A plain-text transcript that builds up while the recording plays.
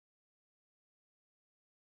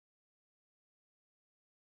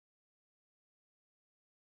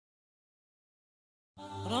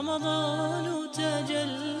رمضان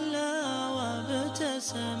تجلى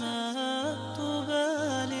وابتسما طوبى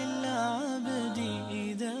للعبد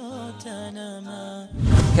إذا تنما.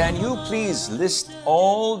 Can you please list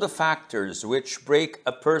all the factors which break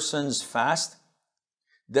a person's fast?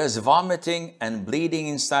 Does vomiting and bleeding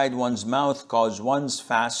inside one's mouth cause one's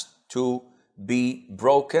fast to be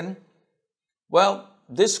broken? Well,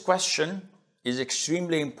 this question is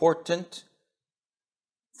extremely important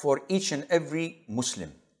for each and every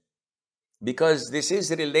Muslim, because this is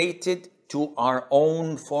related to our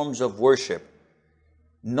own forms of worship.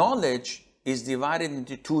 Knowledge is divided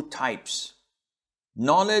into two types.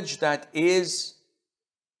 Knowledge that is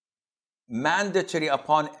mandatory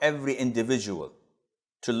upon every individual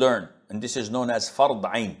to learn, and this is known as fard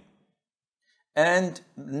ayn. And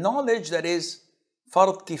knowledge that is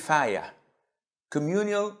fard kifaya,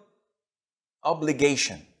 communal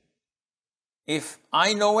obligation. If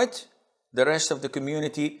I know it, the rest of the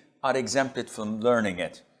community are exempted from learning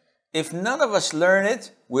it. If none of us learn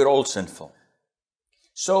it, we're all sinful.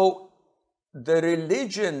 So the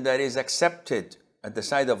religion that is accepted at the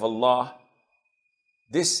side of Allah,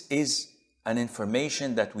 this is an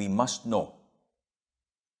information that we must know.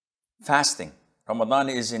 Fasting. Ramadan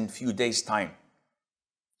is in few days' time.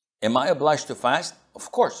 Am I obliged to fast?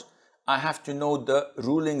 Of course. I have to know the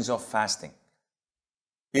rulings of fasting.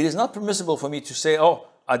 It is not permissible for me to say, oh,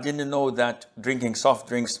 I didn't know that drinking soft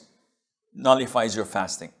drinks nullifies your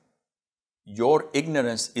fasting. Your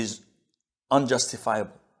ignorance is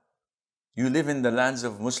unjustifiable. You live in the lands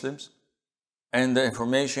of Muslims and the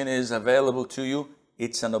information is available to you.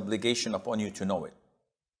 It's an obligation upon you to know it.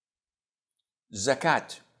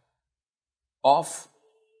 Zakat of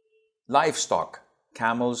livestock,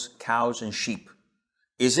 camels, cows, and sheep.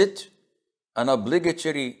 Is it an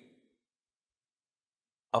obligatory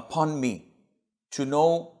upon me to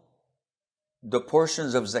know the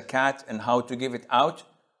portions of zakat and how to give it out?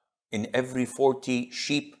 In every 40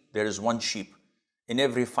 sheep, there is one sheep. In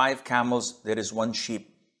every 5 camels, there is one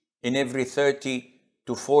sheep. In every 30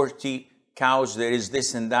 to 40 cows, there is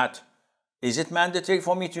this and that. Is it mandatory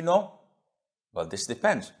for me to know? Well, this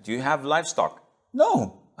depends. Do you have livestock?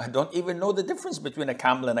 No, I don't even know the difference between a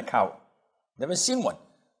camel and a cow. Never seen one.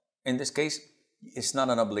 In this case, it's not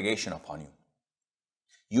an obligation upon you.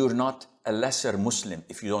 You're not a lesser Muslim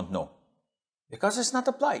if you don't know, because it's not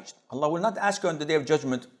obliged. Allah will not ask you on the Day of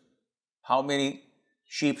Judgment, how many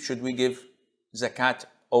sheep should we give zakat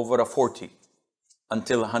over a 40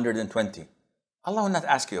 until 120? Allah will not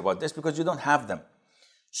ask you about this because you don't have them.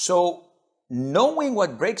 So knowing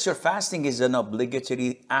what breaks your fasting is an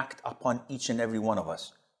obligatory act upon each and every one of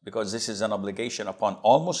us, because this is an obligation upon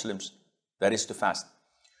all Muslims, that is to fast.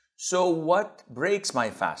 So what breaks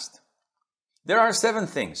my fast? There are 7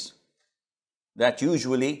 things that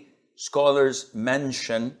usually scholars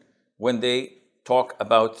mention when they talk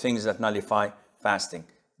about things that nullify fasting.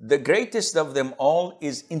 The greatest of them all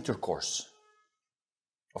is intercourse.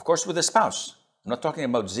 Of course, with a spouse. I'm not talking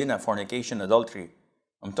about zina, fornication, adultery.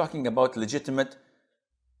 I'm talking about legitimate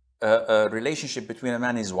relationship between a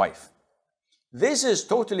man and his wife. This is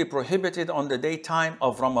totally prohibited on the daytime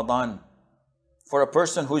of Ramadan for a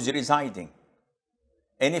person who is residing.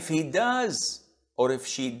 And if he does, or if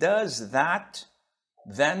she does that,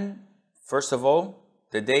 then, first of all,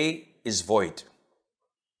 the day is void.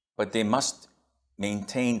 But they must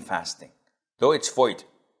maintain fasting. Though it's void,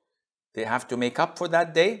 they have to make up for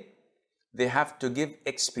that day. They have to give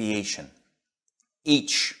expiation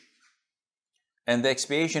each. And the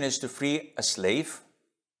expiation is to free a slave,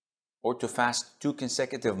 or to fast 2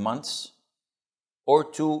 consecutive months, or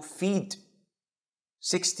to feed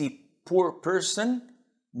 60 poor person,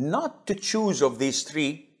 not to choose of these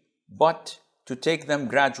 3, but to take them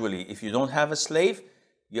gradually. If you don't have a slave,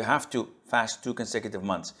 you have to fast 2 consecutive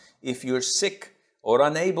months. If you're sick or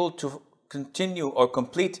unable to continue or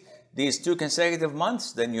complete these 2 consecutive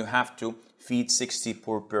months, then you have to feed 60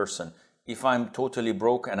 poor person. If I'm totally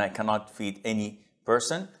broke and I cannot feed any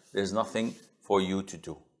person, there's nothing for you to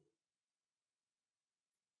do.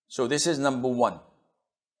 So this is number 1.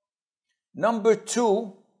 Number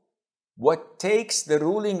 2, what takes the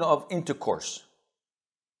ruling of intercourse?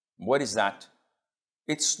 What is that?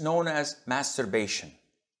 It's known as masturbation.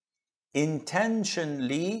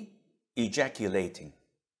 Intentionally ejaculating.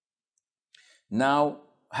 Now,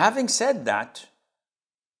 having said that,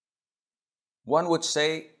 one would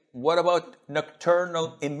say, what about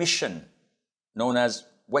nocturnal emission, known as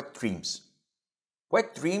wet dreams?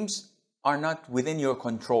 Wet dreams are not within your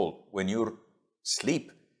control. When you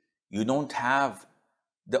sleep, you don't have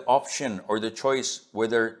the option or the choice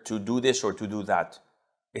whether to do this or to do that.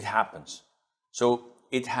 It happens. So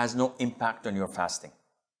it has no impact on your fasting.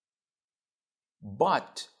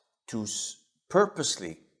 But to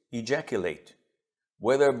purposely ejaculate,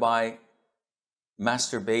 whether by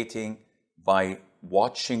masturbating, by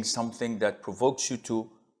watching something that provokes you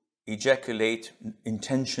to ejaculate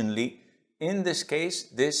intentionally, in this case,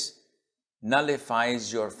 this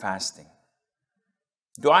nullifies your fasting.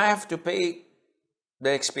 Do I have to pay the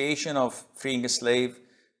expiation of freeing a slave,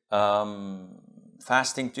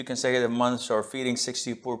 fasting 2 consecutive months, or feeding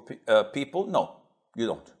 60 poor people? No, you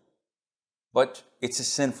don't. But it's a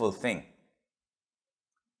sinful thing.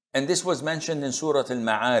 And this was mentioned in Surah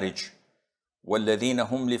Al-Ma'arij. وَالَّذِينَ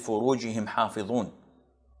هُمْ لِفُرُوجِهِمْ حَافِظُونَ.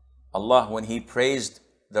 Allah, when He praised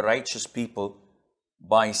the righteous people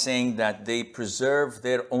by saying that they preserve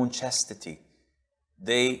their own chastity,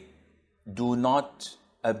 they do not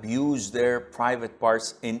abuse their private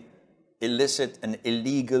parts in illicit and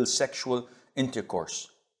illegal sexual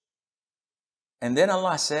intercourse. And then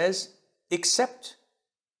Allah says, except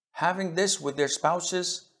having this with their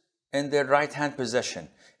spouses in their right hand possession.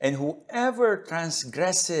 And whoever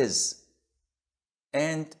transgresses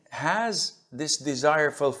and has this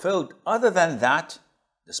desire fulfilled other than that,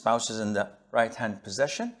 the spouses in the right hand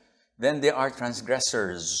possession, then they are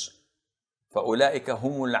transgressors. فَأُولَٰئِكَ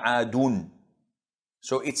هُمُ الْعَادُونَ.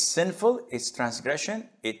 So it's sinful, it's transgression,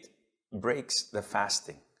 it breaks the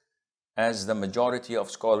fasting, as the majority of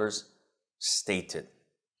scholars stated.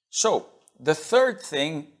 So the third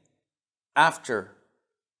thing after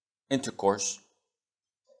intercourse,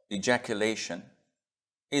 ejaculation,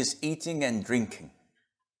 is eating and drinking.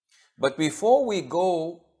 But before we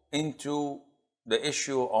go into the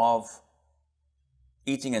issue of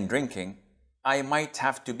eating and drinking, I might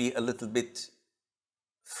have to be a little bit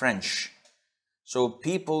French, so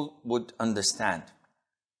people would understand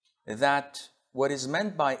that what is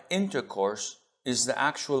meant by intercourse is the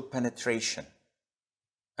actual penetration.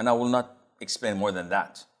 And I will not explain more than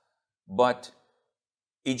that. But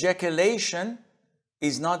ejaculation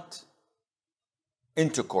is not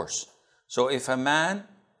intercourse. So if a man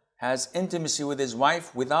has intimacy with his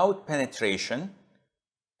wife without penetration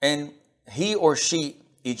and he or she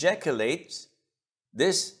ejaculates,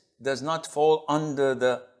 this does not fall under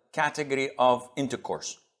the category of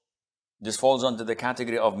intercourse. This falls under the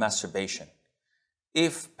category of masturbation.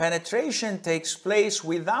 If penetration takes place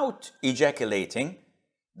without ejaculating,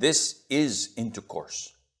 this is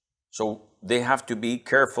intercourse. So they have to be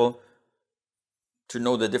careful to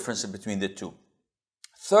know the difference between the two.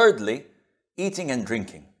 Thirdly, eating and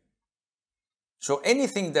drinking. So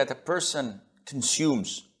anything that a person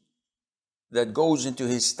consumes that goes into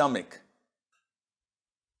his stomach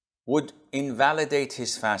would invalidate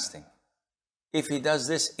his fasting. If he does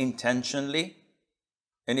this intentionally,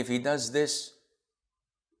 and if he does this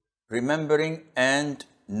remembering and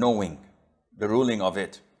knowing the ruling of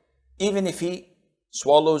it, even if he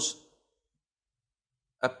swallows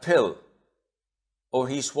a pill or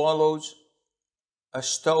he swallows a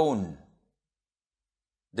stone,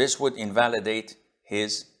 this would invalidate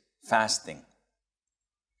his fasting.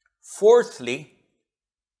 Fourthly,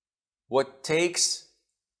 what takes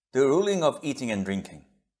the ruling of eating and drinking.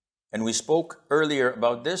 And we spoke earlier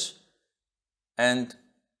about this, and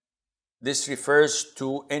this refers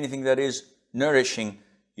to anything that is nourishing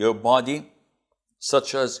your body,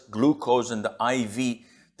 such as glucose and the IV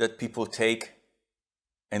that people take,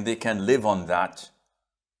 and they can live on that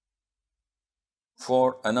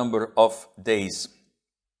for a number of days.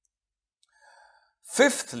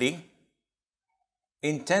 Fifthly,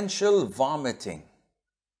 intentional vomiting.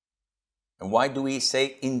 And why do we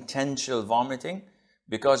say intentional vomiting?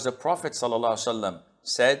 Because the Prophet ﷺ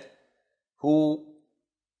said,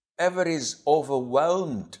 whoever is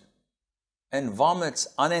overwhelmed and vomits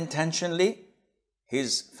unintentionally,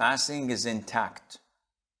 his fasting is intact.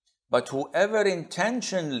 But whoever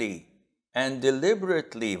intentionally and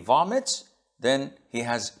deliberately vomits, then he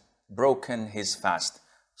has broken his fast.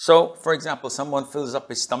 So, for example, someone fills up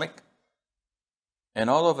his stomach, and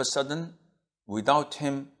all of a sudden, without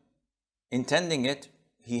him intending it,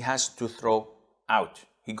 he has to throw out.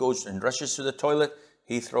 He goes and rushes to the toilet,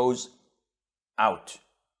 he throws out.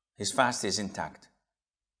 His fast is intact.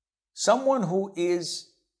 Someone who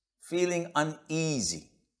is feeling uneasy,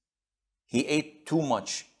 he ate too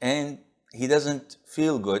much and he doesn't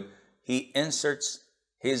feel good, he inserts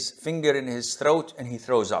his finger in his throat and he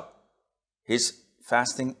throws up. His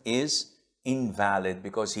fasting is invalid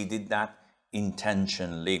because he did that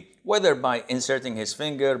intentionally, whether by inserting his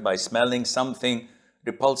finger, by smelling something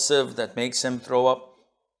repulsive that makes him throw up,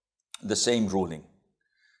 the same ruling.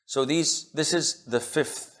 So this is the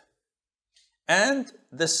fifth. And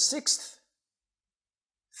the sixth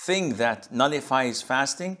thing that nullifies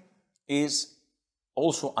fasting is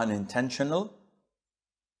also unintentional,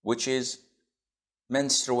 which is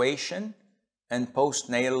menstruation and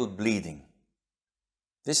postnatal bleeding.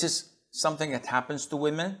 This is something that happens to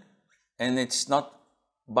women, and it's not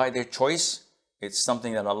by their choice. It's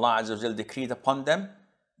something that Allah Azza wa Jal decreed upon them.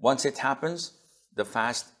 Once it happens, the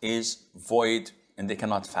fast is void and they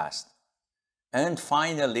cannot fast. And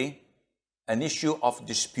finally, an issue of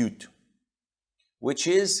dispute, which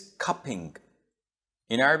is cupping,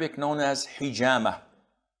 in Arabic known as hijama.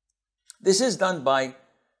 This is done by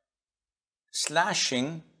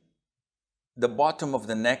slashing the bottom of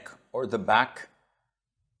the neck or the back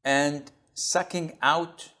and sucking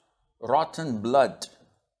out rotten blood.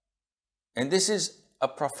 And this is a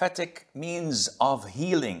prophetic means of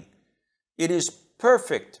healing. It is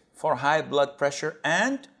perfect for high blood pressure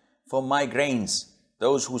and for migraines.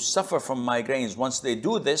 Those who suffer from migraines, once they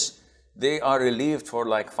do this, they are relieved for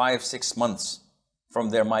like 5-6 months from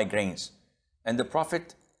their migraines. And the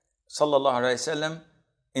Prophet ﷺ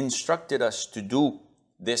instructed us to do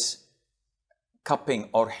this cupping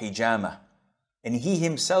or hijama. And he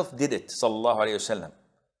himself did it, ﷺ.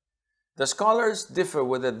 The scholars differ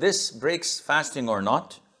whether this breaks fasting or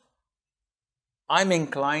not. I'm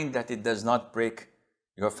inclined that it does not break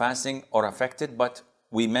your fasting or affect it, but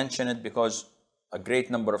we mention it because a great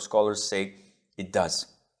number of scholars say it does.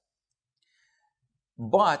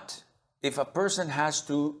 But if a person has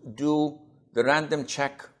to do the random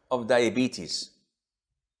check of diabetes,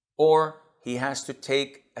 or he has to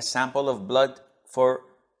take a sample of blood for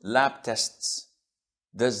lab tests,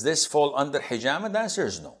 does this fall under hijama? The answer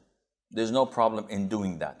is no. There's no problem in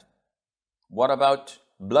doing that. What about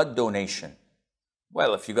blood donation?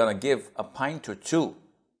 Well, if you're going to give a pint or two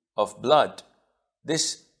of blood,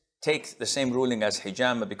 this takes the same ruling as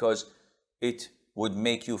hijama because it would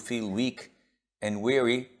make you feel weak and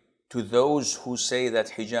weary to those who say that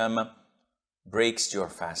hijama breaks your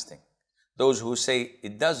fasting. Those who say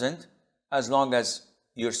it doesn't, as long as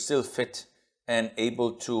you're still fit and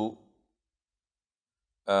able to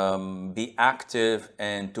be active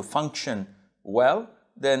and to function well,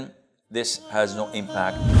 then this has no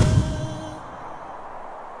impact.